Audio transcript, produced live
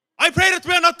I pray that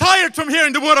we are not tired from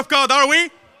hearing the Word of God, are we?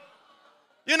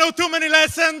 You know, too many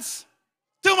lessons,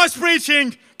 too much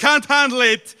preaching, can't handle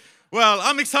it. Well,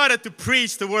 I'm excited to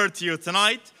preach the Word to you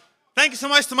tonight. Thank you so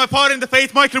much to my partner in the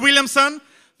faith, Michael Williamson,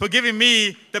 for giving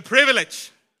me the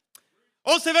privilege.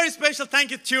 Also, a very special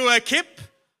thank you to Kip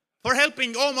for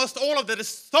helping almost all of the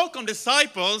Stockholm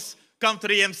disciples come to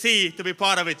the EMC to be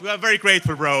part of it. We are very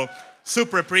grateful, bro.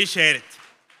 Super appreciate it.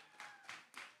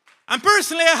 And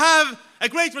personally, I have a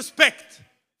great respect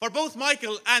for both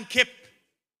Michael and Kip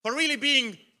for really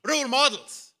being role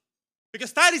models.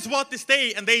 Because that is what this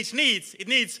day and age needs. It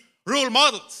needs role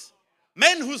models.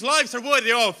 Men whose lives are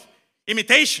worthy of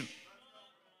imitation.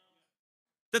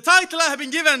 The title I have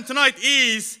been given tonight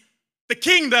is The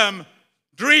Kingdom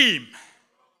Dream.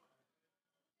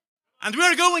 And we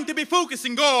are going to be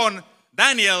focusing on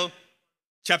Daniel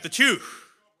chapter 2.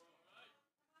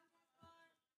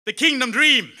 The Kingdom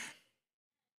Dream.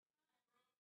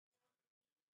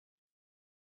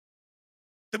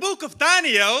 The book of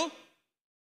Daniel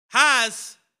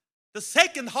has the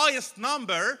second highest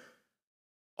number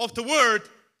of the word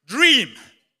dream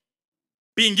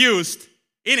being used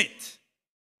in it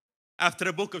after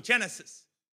the book of Genesis.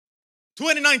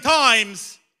 29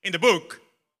 times in the book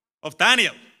of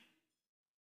Daniel.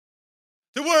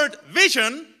 The word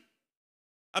vision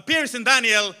appears in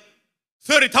Daniel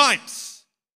 30 times,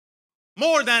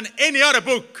 more than any other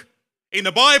book in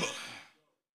the Bible.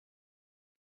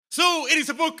 So it is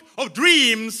a book of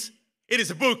dreams, it is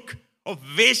a book of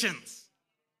visions.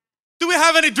 Do we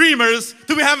have any dreamers?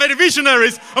 Do we have any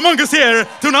visionaries among us here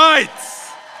tonight?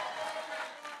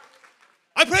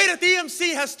 I pray that the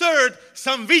EMC has stirred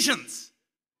some visions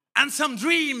and some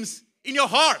dreams in your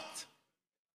heart.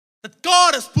 That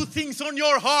God has put things on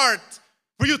your heart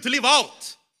for you to live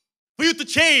out, for you to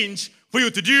change, for you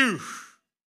to do.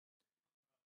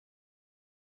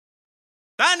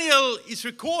 Daniel is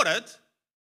recorded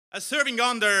as serving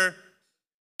under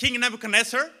King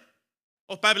Nebuchadnezzar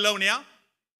of Babylonia,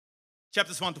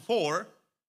 chapters 1 to 4.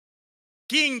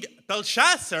 King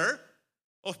Belshazzar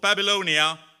of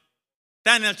Babylonia,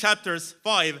 Daniel chapters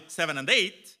 5, 7, and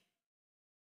 8.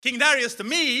 King Darius the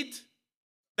Mede,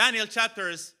 Daniel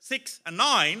chapters 6 and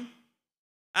 9.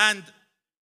 And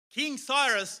King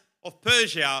Cyrus of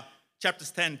Persia,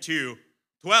 chapters 10 to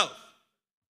 12.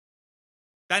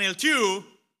 Daniel 2,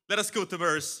 let us go to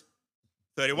verse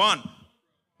 31.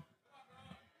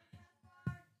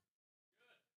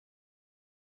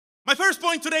 My first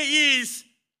point today is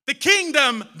the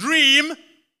kingdom dream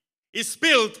is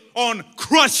built on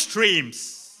crushed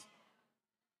dreams.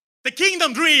 The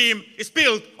kingdom dream is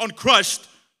built on crushed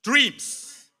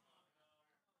dreams.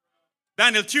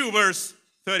 Daniel 2 verse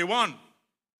 31.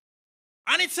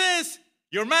 And it says,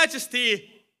 Your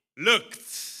Majesty looked,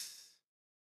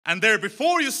 and there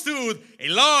before you stood a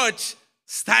large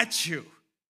statue.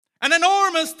 An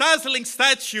enormous, dazzling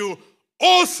statue,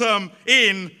 awesome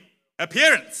in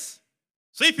appearance.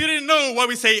 So if you didn't know why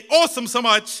we say awesome so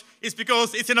much, it's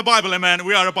because it's in the Bible, amen.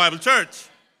 We are a Bible church.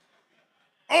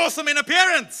 Awesome in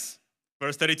appearance.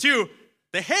 Verse 32,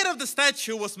 the head of the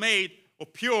statue was made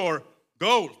of pure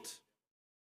gold.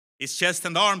 Its chest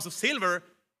and arms of silver,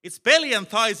 its belly and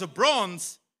thighs of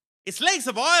bronze, its legs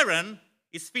of iron,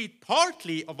 its feet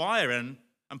partly of iron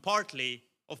and partly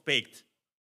of baked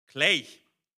clay.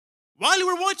 While we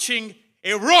were watching,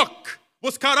 a rock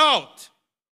was cut out,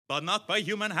 but not by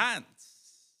human hands.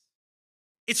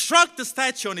 It struck the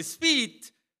statue on its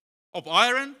feet of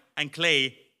iron and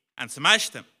clay and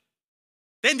smashed them.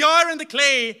 Then the iron, the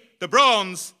clay, the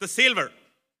bronze, the silver,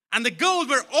 and the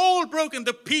gold were all broken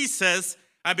to pieces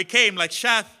and became like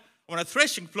chaff on a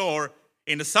threshing floor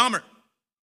in the summer.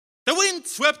 The wind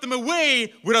swept them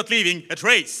away without leaving a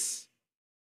trace.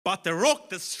 But the rock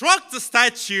that struck the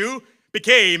statue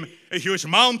became a huge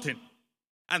mountain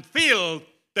and filled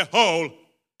the whole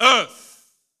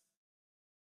earth.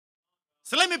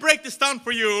 So let me break this down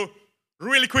for you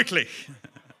really quickly.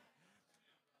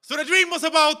 So the dream was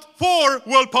about 4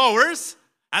 world powers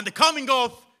and the coming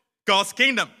of God's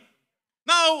kingdom.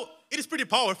 Now, it is pretty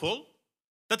powerful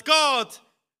that God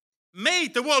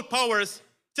made the world powers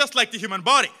just like the human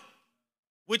body,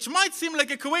 which might seem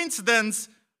like a coincidence,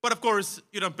 but of course,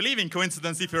 you don't believe in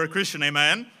coincidence if you're a Christian,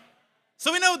 amen?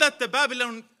 So we know that the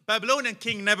Babylonian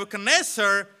king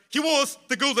Nebuchadnezzar, he was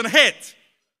the golden head.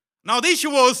 Now the issue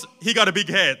was, he got a big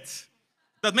head.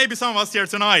 That maybe some of us here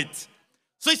tonight.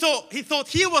 So he thought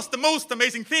he was the most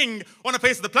amazing thing on the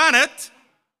face of the planet.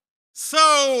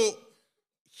 So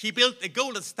he built a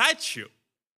golden statue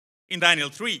in Daniel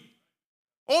 3.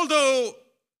 Although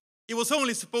it was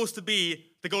only supposed to be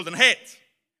the golden head,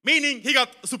 meaning he got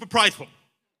super prideful.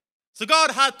 So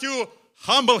God had to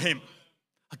humble him.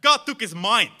 God took his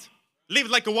mind, lived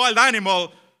like a wild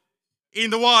animal in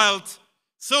the wild.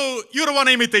 So you don't want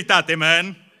to imitate that,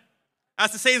 amen?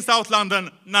 As they say in South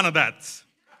London, none of that.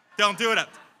 Don't do that.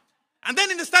 And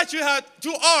then in the statue you had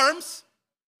two arms,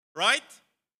 right?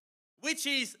 Which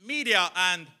is Media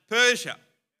and Persia.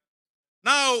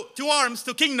 Now, two arms,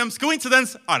 two kingdoms,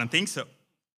 coincidence? I don't think so.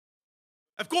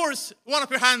 Of course, one of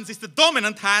your hands is the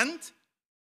dominant hand,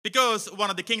 because one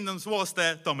of the kingdoms was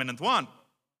the dominant one,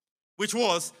 which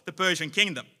was the Persian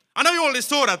kingdom. I know you already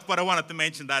saw that, but I wanted to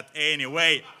mention that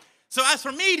anyway. So as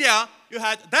for Media, you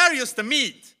had Darius the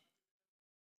Mede.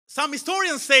 Some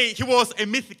historians say he was a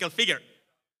mythical figure.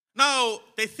 Now,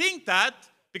 they think that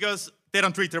because they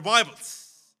don't read their Bibles.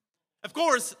 Of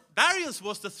course, Darius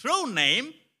was the throne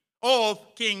name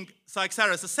of King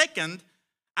Xerxes II,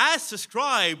 as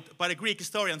described by the Greek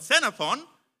historian Xenophon,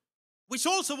 which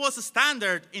also was a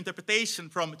standard interpretation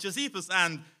from Josephus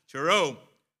and Jerome.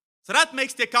 So that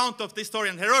makes the account of the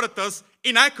historian Herodotus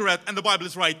inaccurate, and the Bible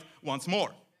is right once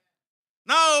more.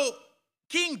 Now,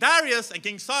 King Darius and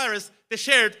King Cyrus, they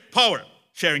shared power.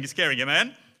 Sharing is caring,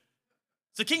 amen?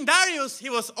 So King Darius, he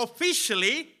was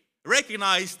officially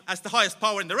recognized as the highest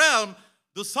power in the realm,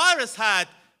 though Cyrus had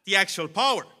the actual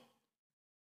power.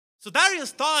 So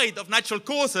Darius died of natural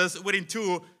causes within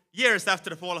 2 years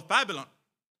after the fall of Babylon.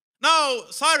 Now,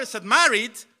 Cyrus had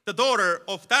married the daughter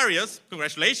of Darius.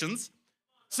 Congratulations.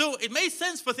 So it made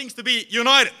sense for things to be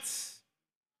united.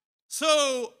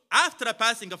 So after the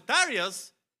passing of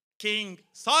Darius, King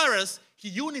Cyrus, he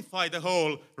unified the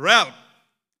whole realm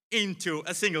into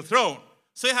a single throne.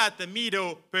 So he had the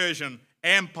Medo-Persian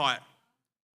Empire.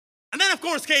 And then, of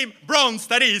course, came Bronze,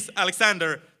 that is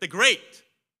Alexander the Great.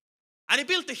 And he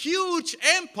built a huge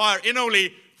empire in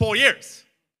only 4 years.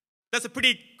 That's a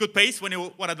pretty good pace when you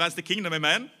want to advance the kingdom,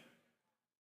 amen?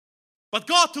 But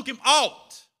God took him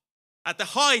out at the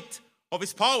height of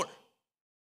his power.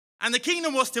 And the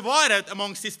kingdom was divided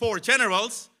amongst his 4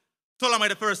 generals, Ptolemy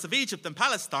I of Egypt and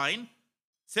Palestine,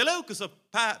 Seleucus of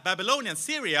Babylonia and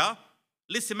Syria,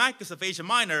 Lysimachus of Asia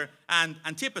Minor, and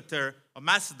Antipater of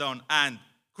Macedon and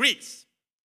Greece.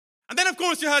 And then, of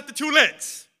course, you had the 2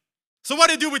 legs. So what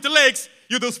do you do with the legs?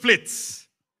 You do splits.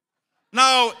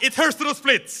 Now, it hurts to do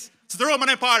splits. So the Roman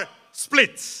Empire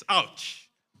splits. Ouch.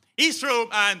 East Rome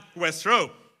and West Rome.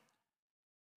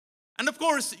 And of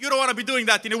course, you don't want to be doing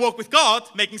that in your walk with God,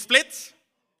 making splits.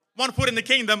 One foot in the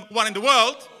kingdom, one in the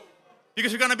world.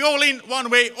 Because you're going to be all in one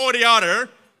way or the other.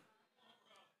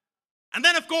 And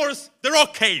then, of course, the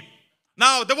Rock came.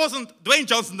 Now, there wasn't Dwayne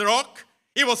Johnson, the Rock.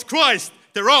 It was Christ,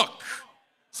 the Rock.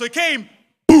 So he came,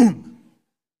 boom.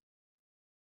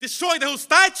 Destroyed the whole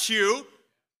statue,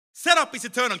 set up his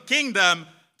eternal kingdom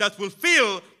that will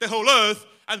fill the whole earth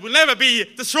and will never be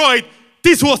destroyed.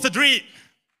 This was the dream.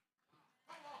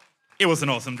 It was an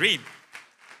awesome dream.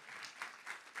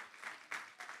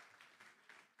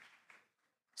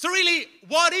 So really,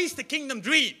 what is the kingdom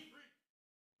dream?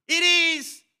 It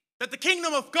is that the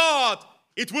kingdom of God,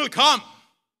 it will come.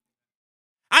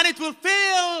 And it will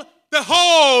fill the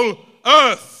whole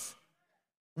earth.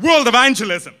 World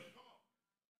evangelism.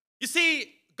 You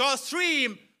see, God's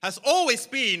dream has always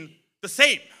been the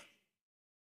same.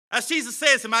 As Jesus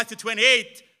says in Matthew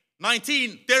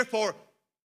 28:19, therefore,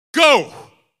 go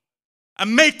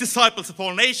and make disciples of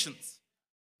all nations,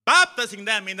 baptizing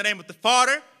them in the name of the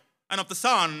Father and of the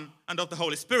Son and of the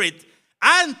Holy Spirit,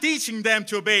 and teaching them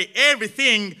to obey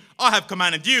everything I have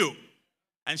commanded you.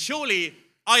 And surely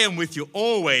I am with you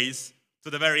always to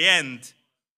the very end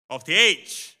of the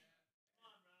age.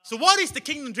 So what is the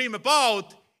kingdom dream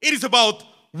about? It is about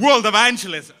world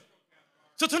evangelism.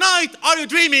 So tonight, are you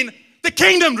dreaming the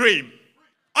kingdom dream?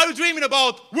 Are you dreaming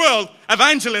about world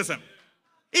evangelism?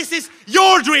 Is this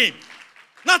your dream?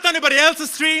 Not anybody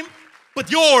else's dream,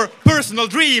 but your personal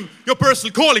dream, your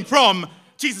personal calling from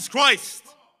Jesus Christ.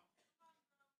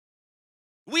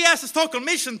 We as a Stockholm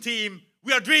mission team,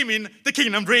 we are dreaming the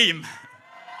kingdom dream.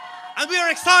 And we are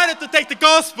excited to take the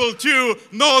gospel to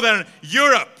Northern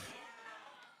Europe.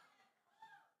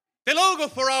 The logo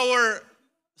for our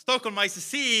Stockholm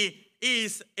ICC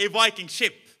is a Viking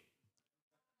ship.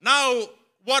 Now,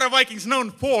 what are Vikings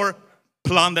known for?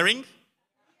 Plundering.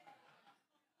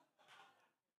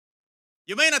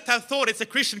 You may not have thought it's a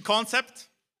Christian concept.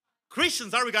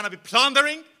 Christians, are we going to be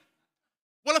plundering?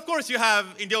 Well, of course, you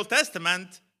have in the Old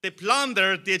Testament, they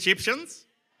plundered the Egyptians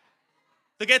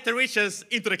to get the riches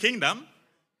into the kingdom.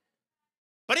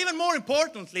 But even more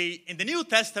importantly, in the New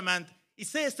Testament, it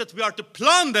says that we are to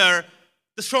plunder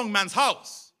the strong man's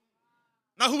house.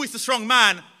 Now, who is the strong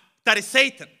man? That is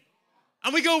Satan.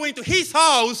 And we go into his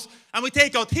house and we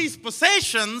take out his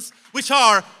possessions, which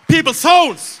are people's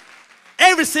souls.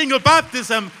 Every single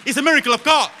baptism is a miracle of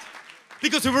God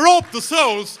because we robbed the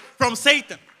souls from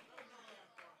Satan.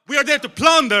 We are there to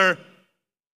plunder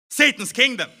Satan's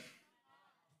kingdom.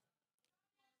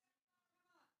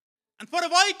 And for the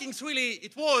Vikings, really,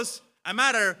 it was a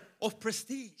matter of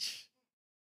prestige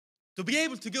to be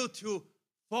able to go to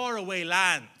faraway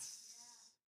lands.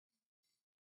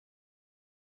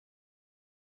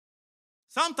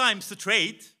 Sometimes to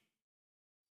trade,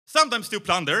 sometimes to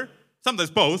plunder,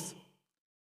 sometimes both,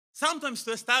 sometimes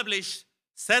to establish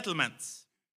settlements.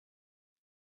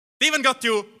 They even got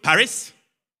to Paris,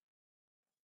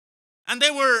 and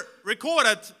they were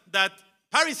recorded that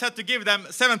Paris had to give them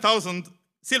 7,000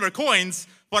 silver coins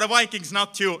for the Vikings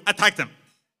not to attack them.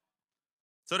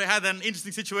 So they had an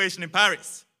interesting situation in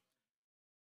Paris.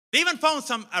 They even found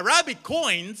some Arabic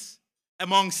coins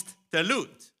amongst the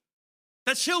loot.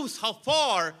 That shows how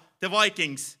far the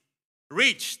Vikings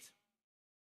reached.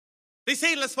 They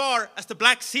sailed as far as the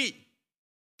Black Sea.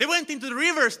 They went into the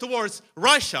rivers towards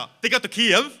Russia. They got to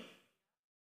Kiev.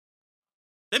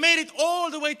 They made it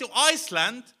all the way to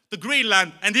Iceland, to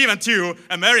Greenland, and even to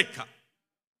America.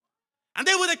 And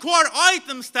they would acquire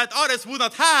items that others would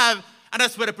not have, and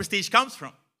that's where the prestige comes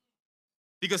from.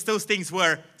 Because those things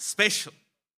were special.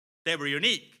 They were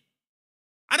unique.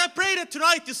 And I pray that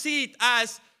tonight you see it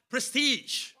as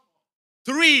prestige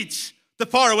to reach the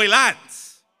faraway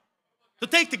lands, to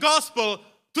take the gospel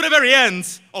to the very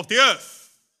ends of the earth.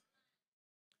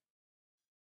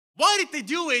 Why did they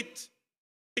do it?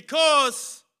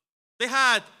 Because they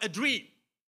had a dream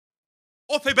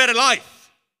of a better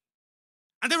life.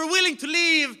 And they were willing to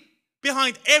leave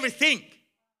behind everything,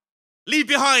 leave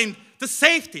behind the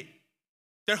safety,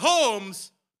 their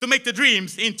homes, to make the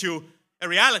dreams into a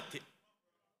reality.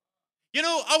 You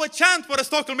know, our chant for the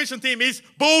Stockholm Mission Team is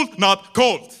bold, not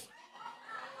cold.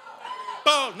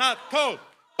 Bold, not cold.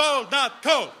 Bold, not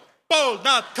cold. Bold,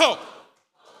 not cold.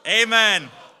 Amen.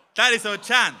 That is our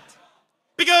chant.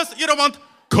 Because you don't want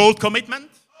cold commitment.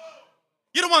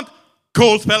 You don't want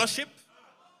cold fellowship.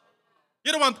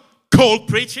 You don't want cold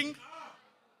preaching.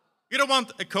 You don't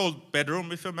want a cold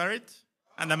bedroom if you're married.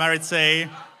 And the married say,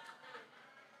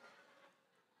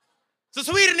 so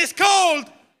Sweden is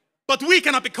cold, but we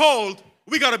cannot be cold.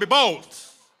 We got to be bold.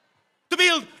 To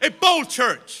build a bold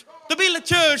church. To build a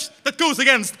church that goes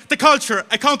against the culture,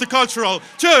 a countercultural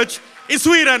church in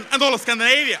Sweden and all of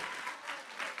Scandinavia.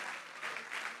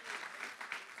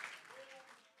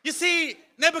 You see,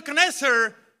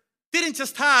 Nebuchadnezzar didn't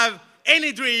just have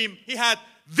any dream, he had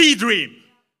the dream.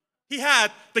 He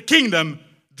had the kingdom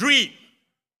dream.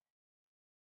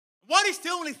 What is the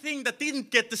only thing that didn't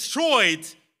get destroyed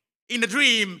in the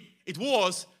dream? It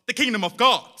was the kingdom of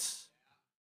God.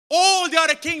 All the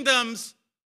other kingdoms,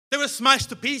 they were smashed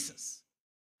to pieces.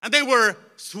 And they were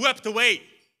swept away.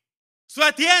 So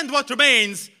at the end, what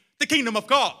remains? The kingdom of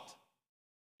God.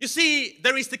 You see,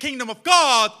 there is the kingdom of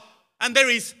God, and there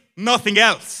is nothing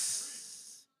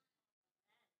else.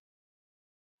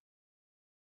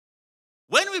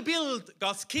 When we build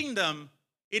God's kingdom,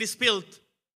 it is built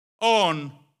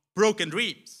on broken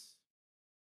dreams.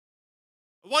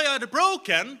 Why are they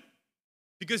broken?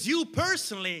 Because you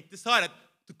personally decided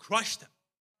to crush them.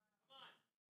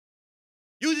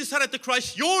 You decided to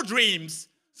crush your dreams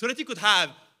so that you could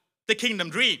have the kingdom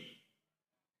dream.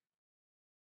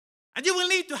 And you will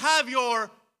need to have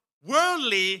your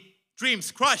worldly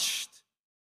dreams crushed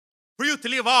for you to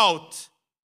live out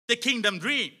the kingdom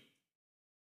dream.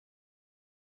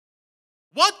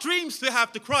 What dreams do you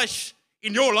have to crush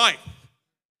in your life?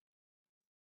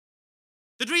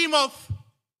 The dream of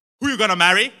who you're gonna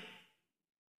marry.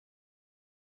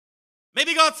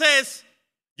 Maybe God says,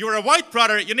 you're a white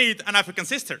brother, you need an African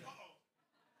sister.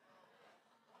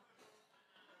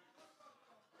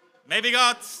 Maybe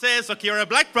God says, okay, you're a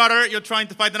black brother, you're trying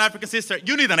to find an African sister,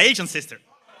 you need an Asian sister.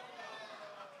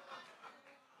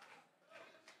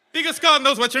 Because God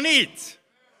knows what you need.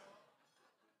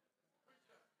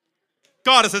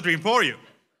 God has a dream for you.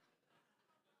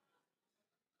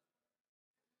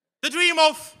 The dream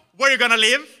of where you're gonna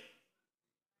live.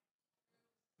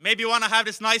 Maybe you wanna have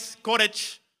this nice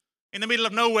cottage in the middle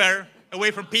of nowhere, away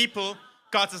from people.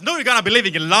 God says, no, you're gonna be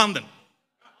living in London.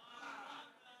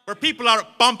 Where people are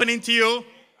bumping into you,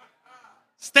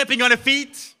 stepping on their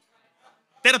feet.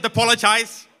 They don't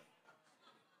apologize.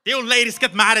 The old ladies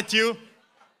get mad at you.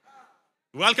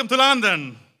 Welcome to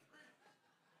London.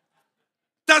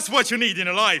 That's what you need in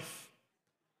your life.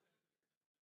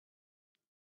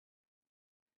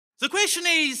 The question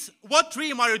is, what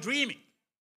dream are you dreaming?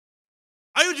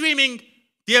 Are you dreaming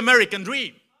the American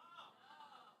dream?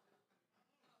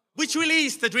 Which really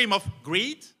is the dream of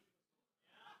greed?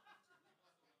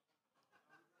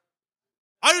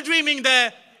 Are you dreaming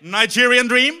the Nigerian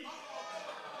dream?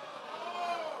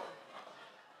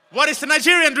 What is the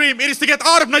Nigerian dream? It is to get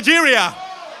out of Nigeria.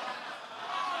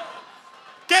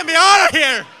 Get me out of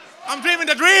here. I'm dreaming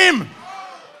the dream.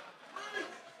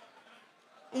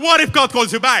 What if God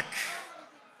calls you back?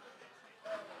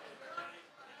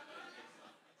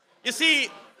 You see,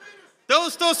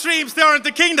 those dreams, they aren't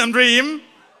the kingdom dream.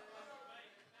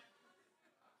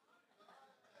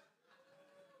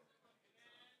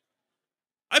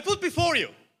 I put before you,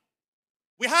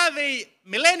 we have a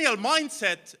millennial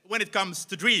mindset when it comes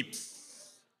to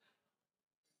dreams.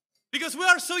 Because we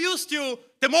are so used to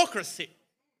democracy.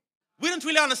 We don't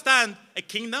really understand a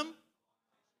kingdom.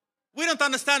 We don't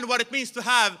understand what it means to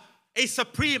have a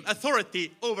supreme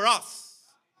authority over us.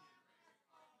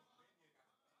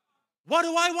 What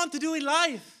do I want to do in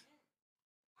life?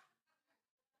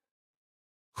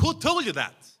 Who told you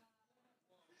that?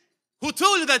 Who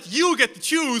told you that you get to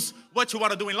choose what you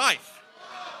want to do in life?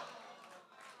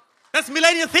 That's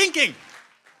millennial thinking.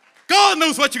 God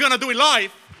knows what you're going to do in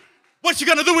life. What you're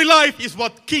going to do in life is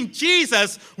what King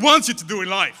Jesus wants you to do in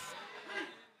life.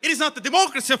 It is not the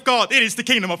democracy of God, it is the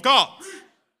kingdom of God.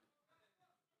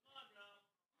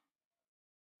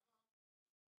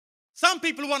 Some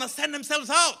people want to send themselves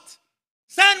out.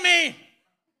 Send me!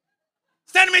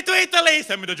 Send me to Italy!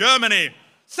 Send me to Germany!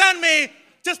 Send me!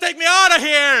 Just take me out of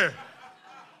here!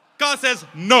 God says,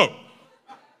 no.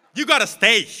 You gotta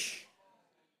stay.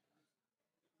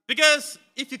 Because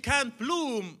if you can't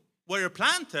bloom where you're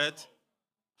planted,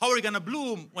 how are you gonna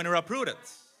bloom when you're uprooted?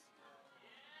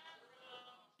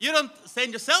 You don't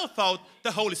send yourself out,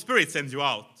 the Holy Spirit sends you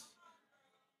out.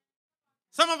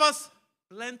 Some of us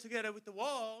blend together with the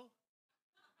wall.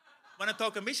 When a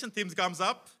talk of mission teams comes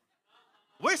up,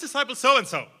 where's disciple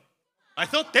so-and-so? I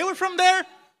thought they were from there.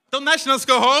 Don't nationals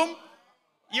go home?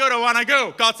 You don't want to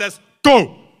go. God says,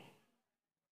 go.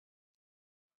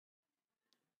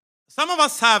 Some of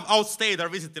us have outstayed our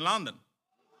visit in London.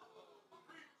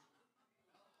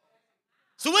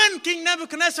 So when King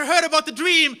Nebuchadnezzar heard about the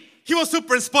dream, he was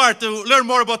super inspired to learn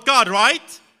more about God,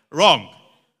 right? Wrong.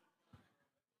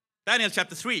 Daniel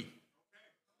chapter 3.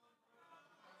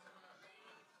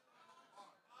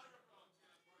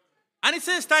 And it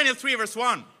says, Daniel 3 verse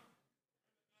 1.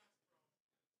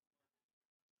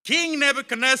 King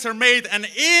Nebuchadnezzar made an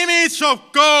image of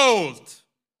gold,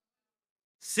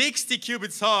 60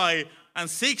 cubits high and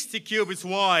 60 cubits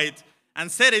wide,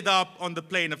 and set it up on the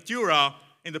plain of Dura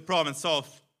in the province of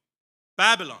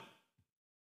Babylon.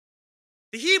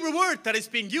 The Hebrew word that is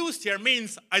being used here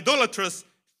means idolatrous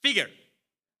figure.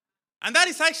 And that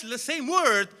is actually the same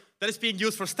word that is being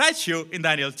used for statue in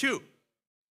Daniel 2.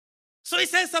 So he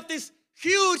sets up this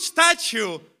huge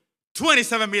statue,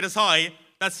 27 meters high.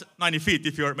 That's 90 feet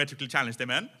if you're metrically challenged,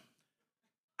 amen?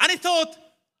 And he thought,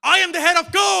 I am the head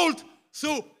of gold,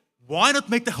 so why not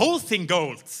make the whole thing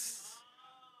gold?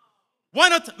 Why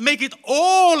not make it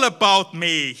all about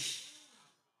me?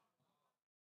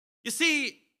 You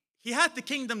see, he had the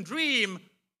kingdom dream,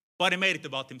 but he made it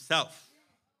about himself.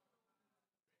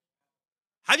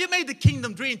 Have you made the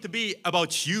kingdom dream to be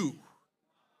about you?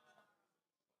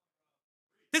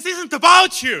 This isn't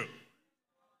about you.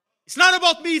 It's not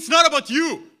about me, it's not about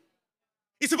you.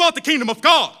 It's about the kingdom of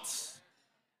God.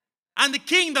 And the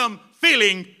kingdom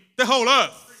filling the whole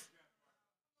earth.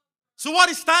 So what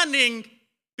is standing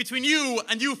between you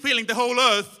and you filling the whole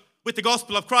earth with the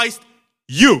gospel of Christ?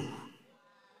 You.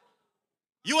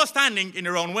 You are standing in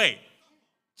your own way.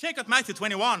 Check out Matthew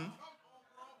 21.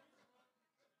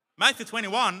 Matthew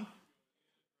 21.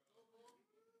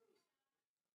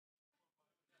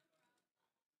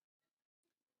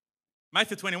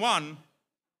 Matthew 21,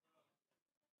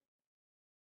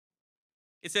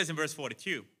 it says in verse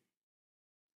 42.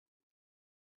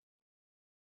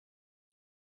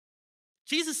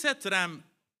 Jesus said to them,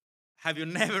 have you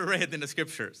never read in the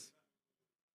scriptures?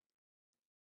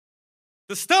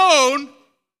 The stone,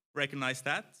 recognize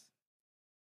that,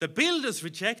 the builders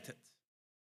rejected,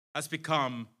 has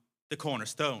become the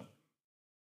cornerstone.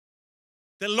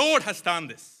 The Lord has done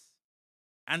this,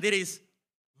 and it is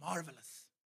marvelous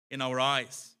in our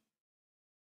eyes.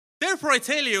 Therefore I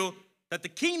tell you that the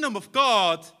kingdom of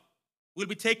God will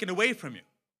be taken away from you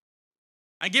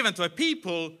and given to a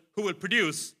people who will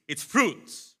produce its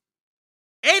fruits.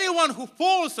 Anyone who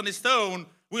falls on a stone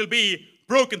will be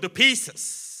broken to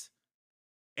pieces.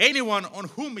 Anyone on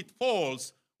whom it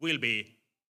falls will be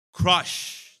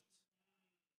crushed.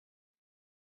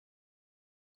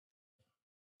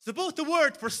 So both the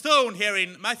word for stone here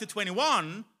in Matthew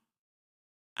 21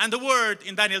 and the word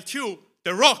in Daniel 2,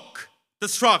 the rock, the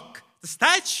struck, the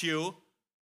statue,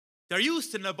 they're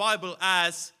used in the Bible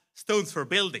as stones for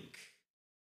building.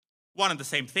 one and the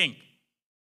same thing.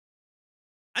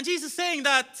 And Jesus is saying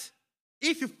that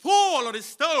if you fall on a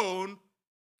stone,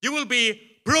 you will be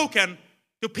broken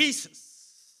to pieces.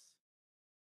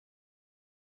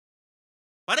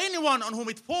 But anyone on whom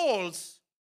it falls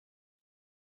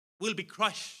will be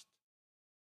crushed.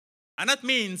 And that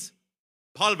means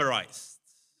pulverized.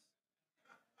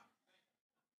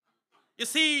 You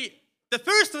see, the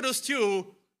first of those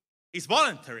two is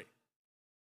voluntary.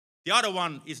 The other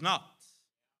one is not.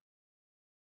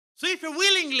 So if you're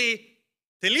willingly,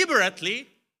 deliberately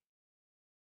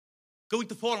going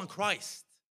to fall on Christ,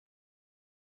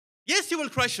 yes, you will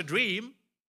crush a dream.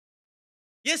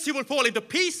 Yes, you will fall into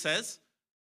pieces,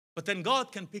 but then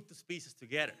God can pick those pieces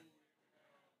together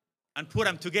and put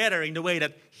them together in the way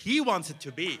that He wants it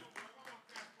to be.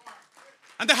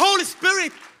 And the Holy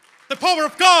Spirit, the power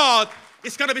of God,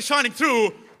 is going to be shining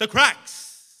through the cracks.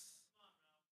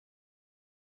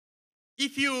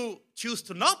 If you choose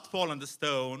to not fall on the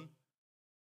stone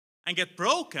and get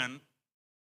broken,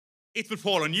 it will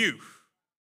fall on you.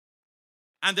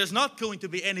 And there's not going to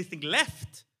be anything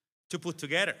left to put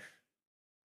together.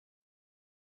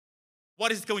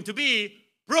 What is it going to be?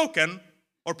 Broken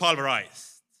or pulverized?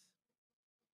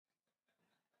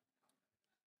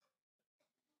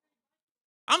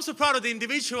 I'm so proud of the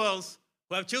individuals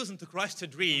who have chosen to crush their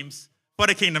dreams for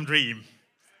the kingdom dream.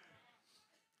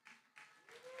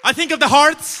 I think of the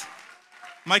Harts,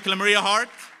 Michael and Maria Hart,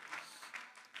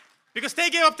 because they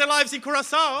gave up their lives in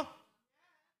Curacao,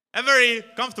 a very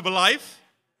comfortable life.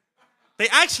 They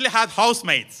actually had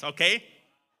housemates, okay?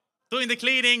 Doing the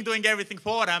cleaning, doing everything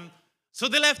for them. So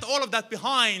they left all of that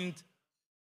behind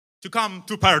to come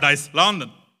to Paradise,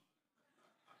 London.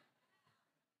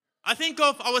 I think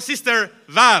of our sister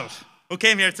Val, who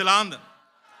came here to London.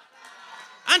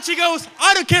 And she goes,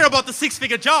 I don't care about the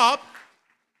 6-figure job.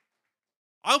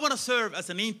 I want to serve as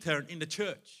an intern in the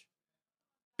church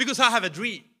because I have a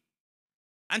dream.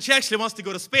 And she actually wants to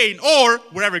go to Spain or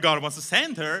wherever God wants to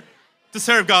send her to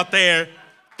serve God there.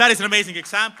 That is an amazing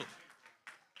example.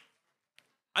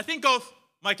 I think of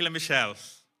Michael and Michelle.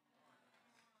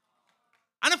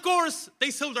 And of course,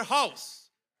 they sold their house,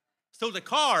 sold their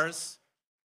cars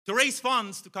to raise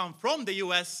funds to come from the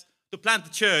US to plant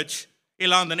the church in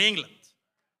London, England.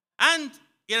 And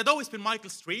it had always been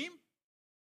Michael's dream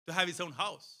to have his own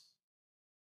house.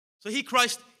 So he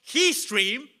crushed his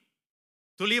dream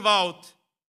to live out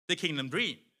the kingdom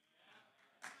dream.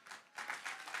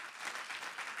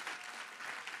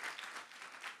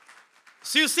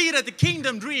 So you see that the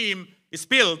kingdom dream is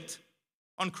built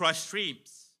on crushed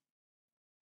dreams.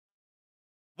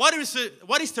 What is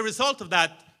the result of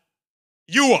that?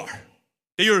 You are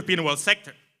the European world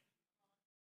sector.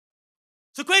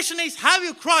 So the question is, have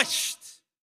you crushed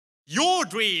your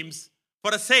dreams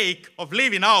for the sake of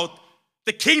living out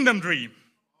the kingdom dream?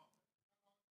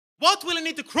 What will you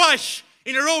need to crush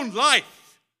in your own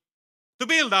life to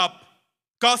build up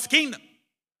God's kingdom?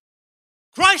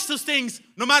 Crush those things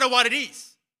no matter what it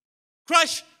is.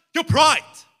 Crush your pride.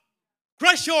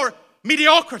 Crush your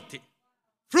mediocrity,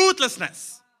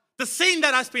 fruitlessness, the sin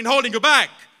that has been holding you back.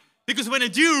 Because when you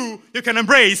do, you can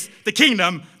embrace the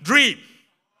kingdom dream.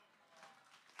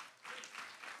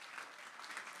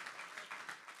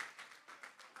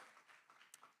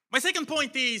 My second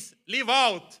point is live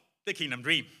out the kingdom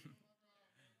dream.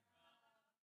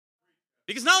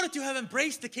 Because now that you have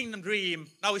embraced the kingdom dream,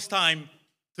 now it's time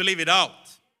to live it out.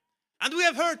 And we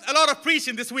have heard a lot of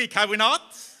preaching this week, have we not?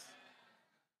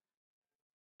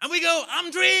 And we go,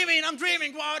 I'm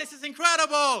dreaming, wow, this is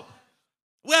incredible.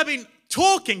 We have been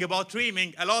talking about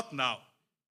dreaming a lot now.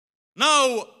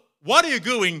 Now, what are you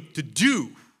going to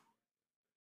do?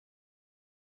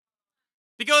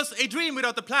 Because a dream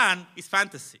without a plan is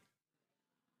fantasy.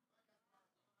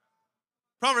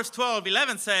 Proverbs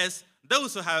 12:11 says,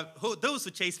 those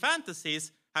who chase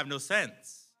fantasies have no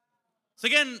sense. So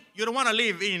again, you don't want to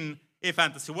live in a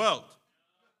fantasy world.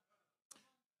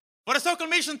 For the Stockholm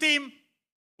Mission team,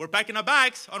 we're packing our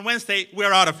bags. On Wednesday,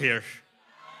 we're out of here.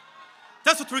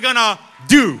 That's what we're gonna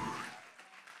do.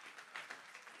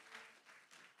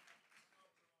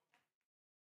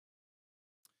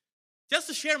 Just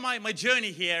to share my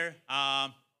journey here,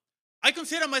 I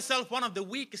consider myself one of the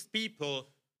weakest people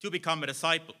to become a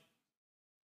disciple.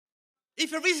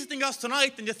 If you're visiting us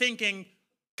tonight and you're thinking,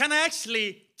 can I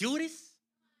actually do this?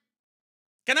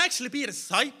 Can I actually be a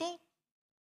disciple?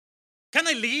 Can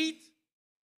I lead?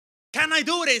 Can I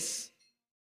do this?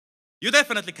 You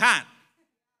definitely can.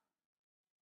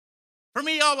 For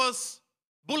me, I was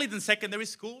bullied in secondary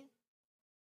school.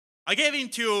 I gave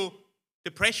into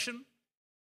depression,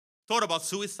 thought about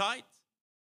suicide.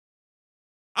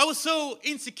 I was so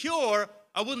insecure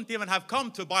I wouldn't even have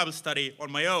come to a Bible study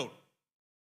on my own.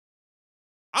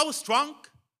 I was drunk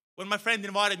when my friend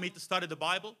invited me to study the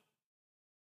Bible.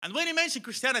 And when he mentioned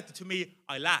Christianity to me,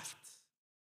 I laughed.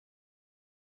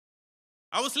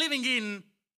 I was living in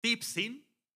deep sin,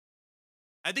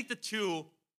 addicted to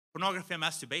pornography and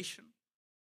masturbation,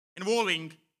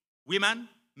 involving women,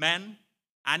 men,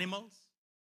 animals,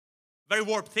 very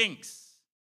warped things.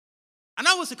 And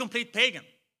I was a complete pagan.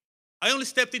 I only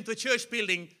stepped into a church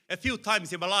building a few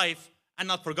times in my life and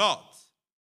not for God.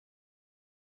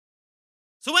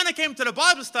 So when I came to the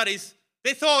Bible studies,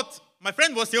 they thought my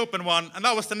friend was the open one and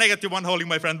I was the negative one holding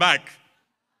my friend back.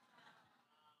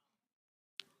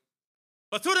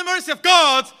 But through the mercy of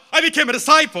God, I became a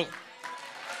disciple.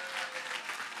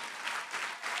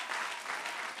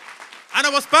 And I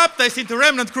was baptized into a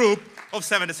remnant group of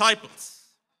 7 disciples.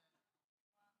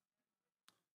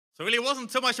 So really it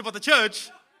wasn't so much about the church,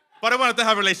 but I wanted to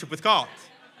have a relationship with God.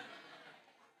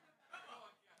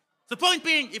 The point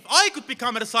being, if I could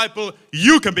become a disciple,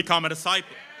 you can become a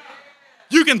disciple.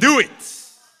 You can do it.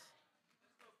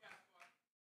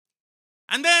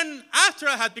 And then after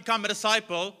I had become a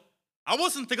disciple, I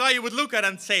wasn't the guy you would look at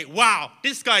and say, wow,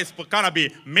 this guy is gonna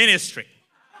be ministry.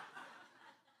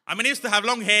 I mean, I used to have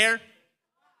long hair.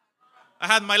 I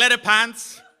had my leather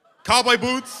pants, cowboy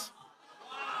boots.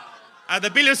 I had a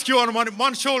billiards cue on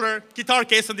one shoulder, guitar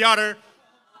case on the other,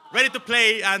 ready to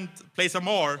play and play some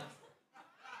more.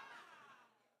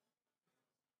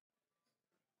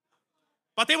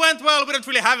 But they went, well, we don't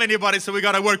really have anybody, so we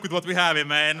gotta work with what we have,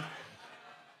 man.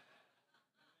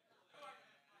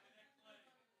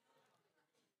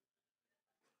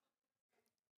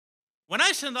 When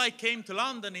Aisha and I came to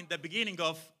London in the beginning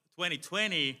of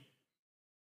 2020,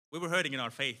 we were hurting in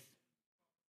our faith.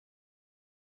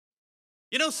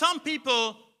 You know, some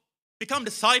people become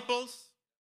disciples,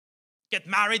 get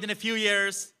married in a few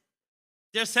years,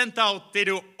 they're sent out, they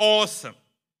do awesome.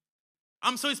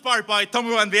 I'm so inspired by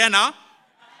Tomo and Vienna.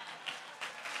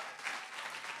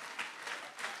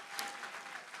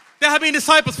 They have been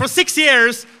disciples for 6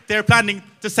 years, they're planning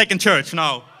the second church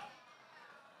now.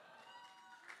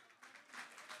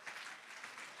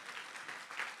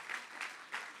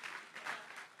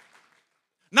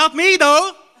 Not me,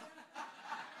 though.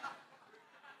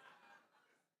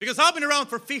 Because I've been around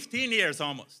for 15 years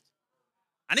almost.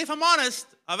 And if I'm honest,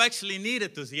 I've actually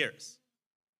needed those years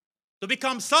to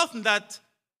become something that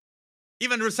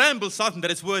even resembles something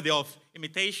that is worthy of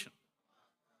imitation.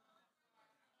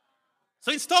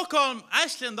 So in Stockholm,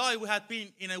 Ashley and I, we had been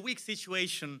in a weak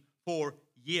situation for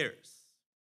years.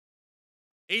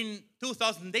 In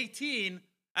 2018,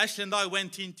 Ashley and I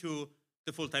went into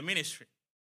the full-time ministry.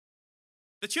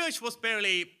 The church was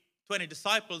barely 20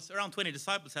 disciples, around 20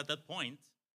 disciples at that point.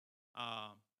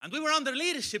 And we were under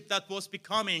leadership that was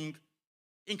becoming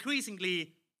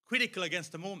increasingly critical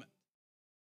against the movement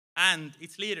and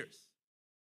its leaders.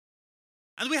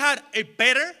 And we had a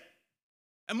better,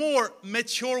 a more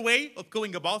mature way of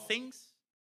going about things.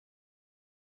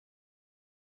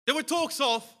 There were talks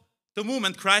of the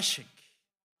movement crashing.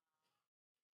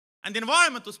 And the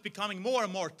environment was becoming more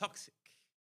and more toxic.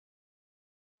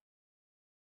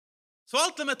 So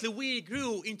ultimately, we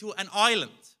grew into an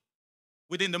island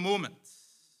within the movement.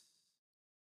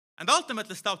 And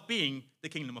ultimately stopped being the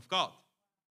kingdom of God.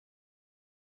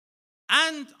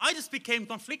 And I just became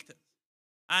conflicted.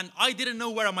 And I didn't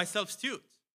know where I myself stood.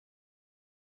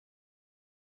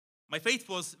 My faith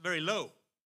was very low.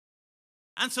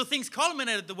 And so things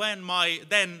culminated when my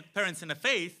then parents in the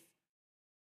faith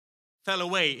fell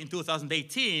away in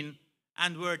 2018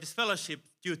 and were disfellowshipped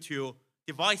due to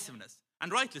divisiveness,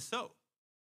 and rightly so.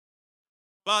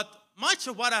 But much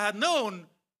of what I had known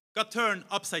got turned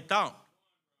upside down.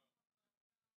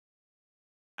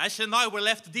 Ashley and I were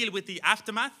left to deal with the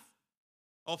aftermath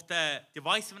of the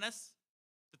divisiveness,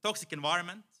 the toxic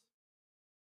environment.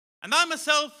 And I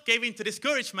myself gave in to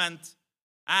discouragement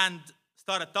and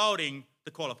started doubting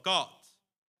the call of God.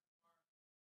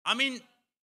 I mean, a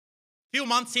few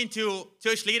months into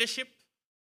church leadership,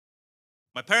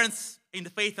 my parents in the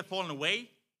faith have fallen away.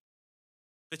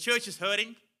 The church is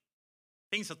hurting.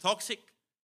 Things are toxic.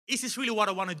 Is this really what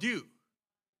I want to do?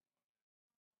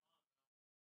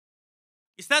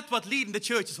 Is that what leading the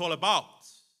church is all about?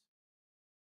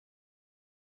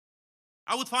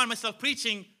 I would find myself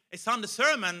preaching a Sunday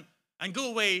sermon and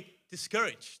go away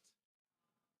discouraged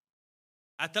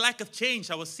at the lack of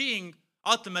change I was seeing,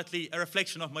 ultimately a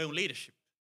reflection of my own leadership.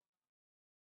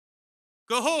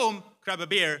 Go home, grab a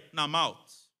beer, now I'm out.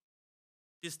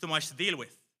 This is too much to deal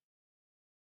with.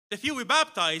 The few we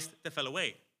baptized, they fell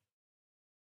away.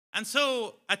 And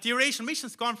so at the Eurasian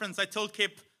Missions Conference, I told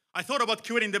Kip, I thought about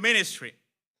quitting the ministry.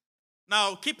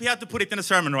 Now, Kip, he had to put it in a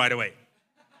sermon right away.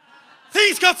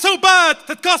 Things got so bad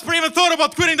that Kasper even thought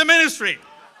about quitting the ministry.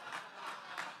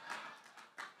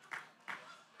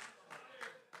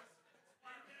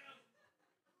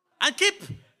 And Kip,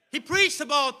 he preached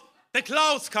about the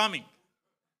clouds coming,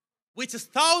 which is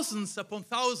thousands upon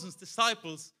thousands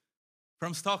disciples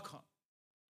from Stockholm.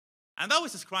 And I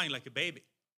was just crying like a baby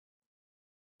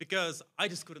because I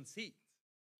just couldn't see it.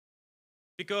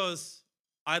 Because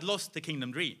I had lost the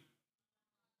kingdom dream.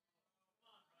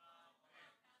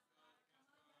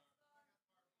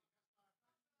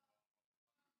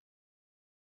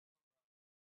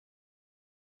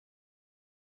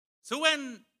 So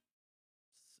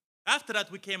after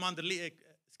that, we came under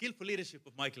skillful leadership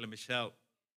of Michael and Michelle.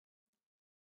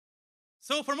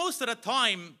 So for most of that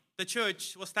time, the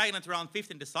church was stagnant around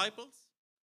 15 disciples.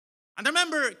 And I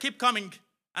remember Kip coming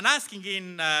and asking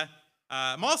in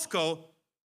Moscow,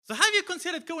 so have you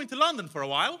considered going to London for a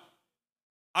while?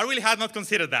 I really had not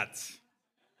considered that.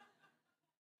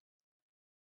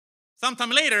 Sometime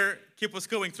later, Kip was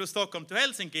going through Stockholm to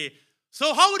Helsinki.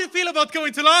 So how would you feel about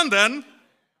going to London?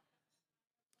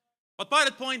 But by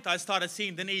that point, I started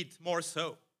seeing the need more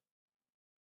so.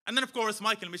 And then, of course,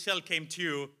 Michael and Michelle came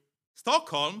to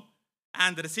Stockholm,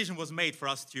 and the decision was made for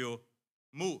us to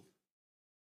move.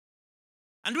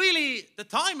 And really, the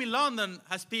time in London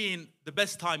has been the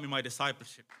best time in my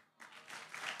discipleship.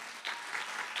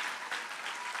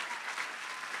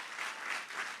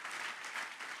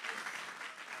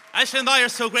 Ashley and I are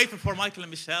so grateful for Michael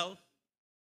and Michelle,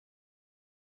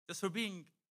 just for being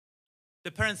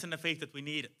the parents in the faith that we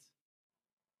needed.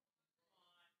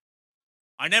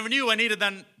 I never knew I needed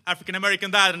an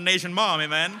African-American dad and an Asian mom,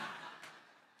 amen?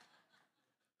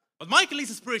 But Michael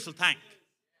is a spiritual tank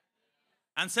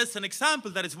and sets an example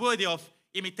that is worthy of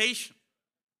imitation.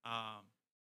 And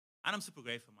I'm super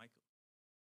grateful, Michael.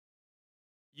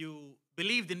 You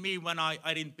believed in me when I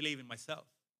didn't believe in myself.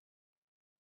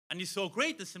 And you saw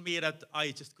greatness in me that I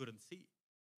just couldn't see.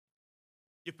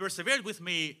 You persevered with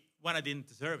me when I didn't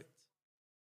deserve it.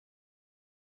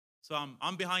 So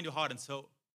I'm behind your heart and soul.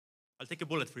 I'll take a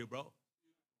bullet for you, bro.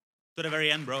 To the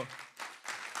very end, bro.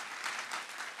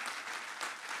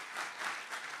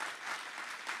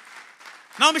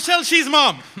 Now Michelle, she's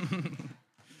mom.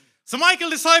 So Michael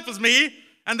disciples me,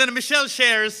 and then Michelle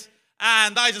shares,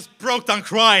 and I just broke down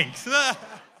crying.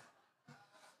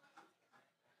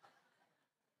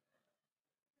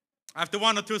 After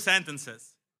one or two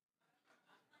sentences.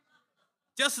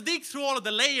 Just dig through all of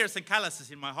the layers and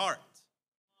calluses in my heart.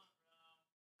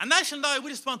 And Ash and I,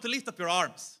 we just want to lift up your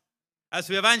arms as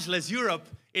we evangelize Europe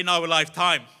in our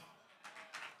lifetime.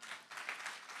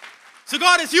 So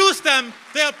God has used them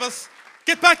to help us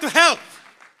get back to health,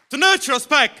 to nurture us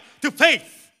back to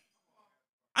faith,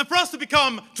 and for us to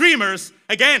become dreamers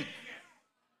again.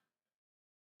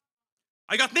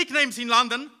 I got nicknames in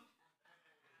London.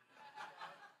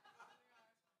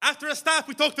 After a staff,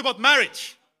 we talked about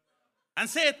marriage and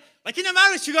said, like in a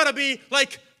marriage, you gotta be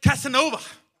like Casanova.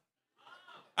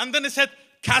 And then they said,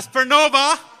 Casper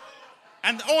Nova.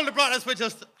 And all the brothers were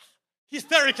just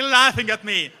hysterically laughing at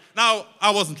me. Now,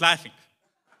 I wasn't laughing.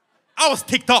 I was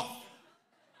ticked off.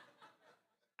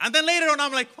 And then later on,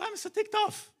 I'm like, why am I so ticked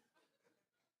off?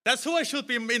 That's who I should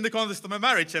be in the context of my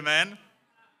marriage, amen?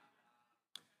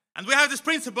 And we have this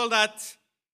principle that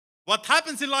what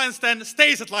happens in Lion's Den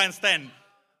stays at Lion's Den.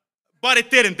 But it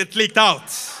didn't, it leaked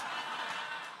out.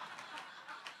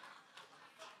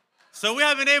 So we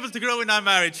have been able to grow in our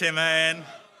marriage, amen.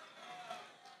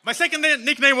 My second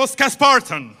nickname was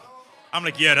Casparton. I'm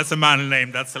like, yeah, that's a manly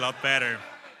name, that's a lot better.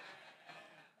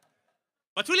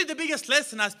 But really the biggest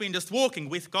lesson has been just walking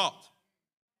with God.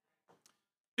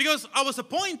 Because I was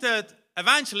appointed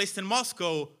evangelist in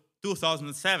Moscow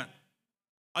 2007.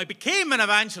 I became an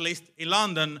evangelist in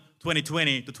London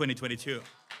 2020 to 2022.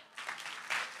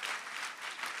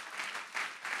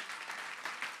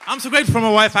 I'm so grateful for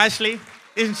my wife, Ashley.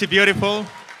 Isn't she beautiful?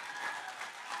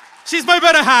 She's my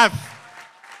better half.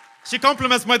 She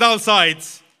complements my dull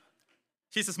sides.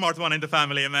 She's a smart one in the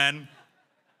family, amen.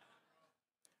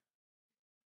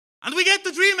 And we get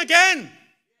to dream again.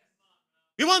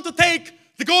 We want to take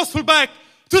the gospel back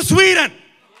to Sweden.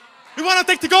 We want to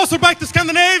take the gospel back to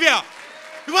Scandinavia.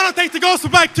 We want to take the gospel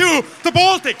back to the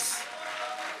Baltics.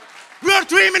 We are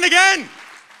dreaming again.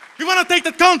 We want to take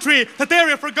that country, that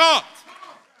area for God.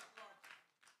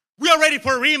 We are ready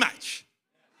for a rematch.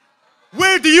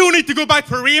 Where do you need to go back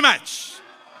for a rematch?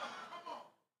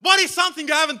 What is something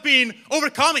you haven't been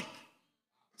overcoming?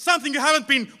 Something you haven't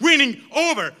been winning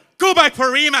over? Go back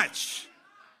for a rematch.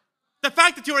 The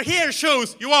fact that you are here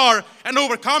shows you are an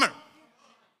overcomer.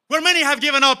 Where many have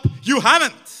given up, you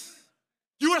haven't.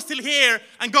 You are still here,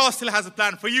 and God still has a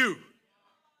plan for you.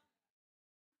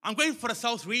 I'm grateful for the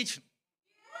South region.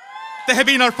 They have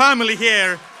been our family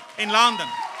here in London.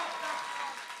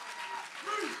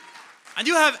 And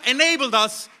you have enabled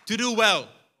us to do well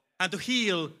and to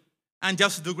heal and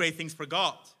just to do great things for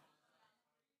God.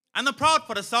 And I'm proud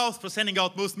for the South for sending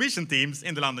out most mission teams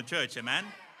in the London church, amen?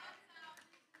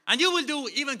 And you will do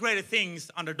even greater things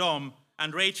under Dom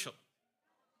and Rachel.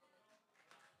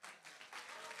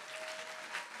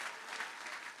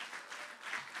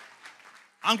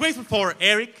 I'm grateful for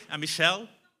Eric and Michelle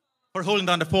for holding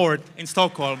down the fort in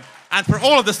Stockholm and for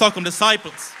all of the Stockholm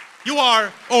disciples. You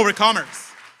are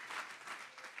overcomers.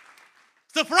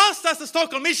 So for us as the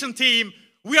Stockholm mission team,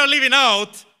 we are living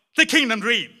out the kingdom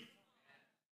dream.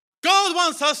 God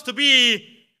wants us to be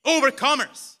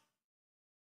overcomers.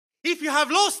 If you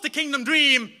have lost the kingdom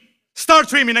dream, start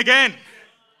dreaming again.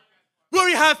 Where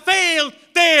you have failed,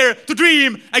 dare to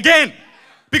dream again.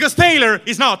 Because failure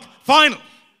is not final.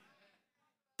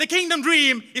 The kingdom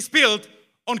dream is built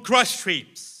on crushed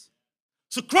dreams.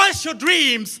 So crush your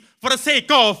dreams for the sake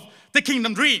of the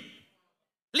kingdom dream.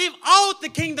 Live out the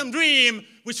kingdom dream,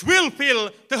 which will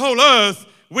fill the whole earth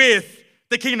with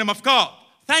the kingdom of God.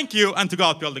 Thank you, and to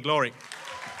God be all the glory.